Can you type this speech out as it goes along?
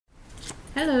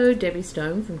Hello, Debbie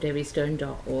Stone from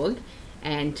debbiestone.org,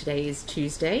 and today is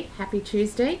Tuesday. Happy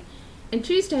Tuesday. And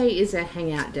Tuesday is a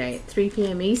hangout day at 3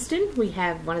 p.m. Eastern. We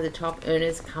have one of the top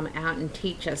earners come out and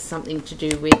teach us something to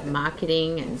do with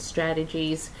marketing and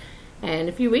strategies. And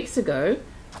a few weeks ago,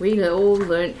 we all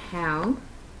learnt how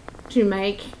to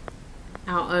make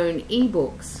our own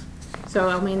ebooks. So,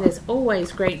 I mean, there's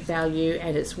always great value,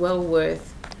 and it's well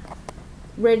worth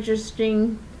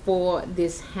registering for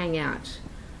this hangout.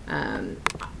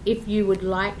 If you would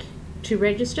like to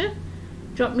register,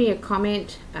 drop me a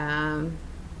comment.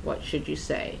 What should you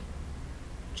say?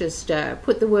 Just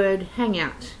put the word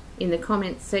hangout in the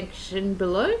comment section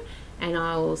below, and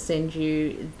I will send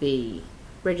you the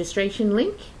registration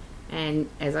link. And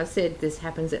as I said, this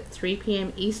happens at 3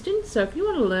 p.m. Eastern. So if you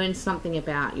want to learn something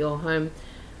about your home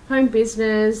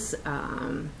business,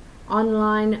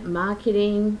 online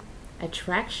marketing,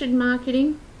 attraction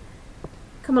marketing,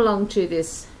 come along to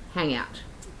this hangout.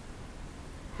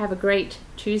 Have a great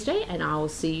Tuesday, and I will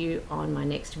see you on my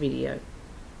next video.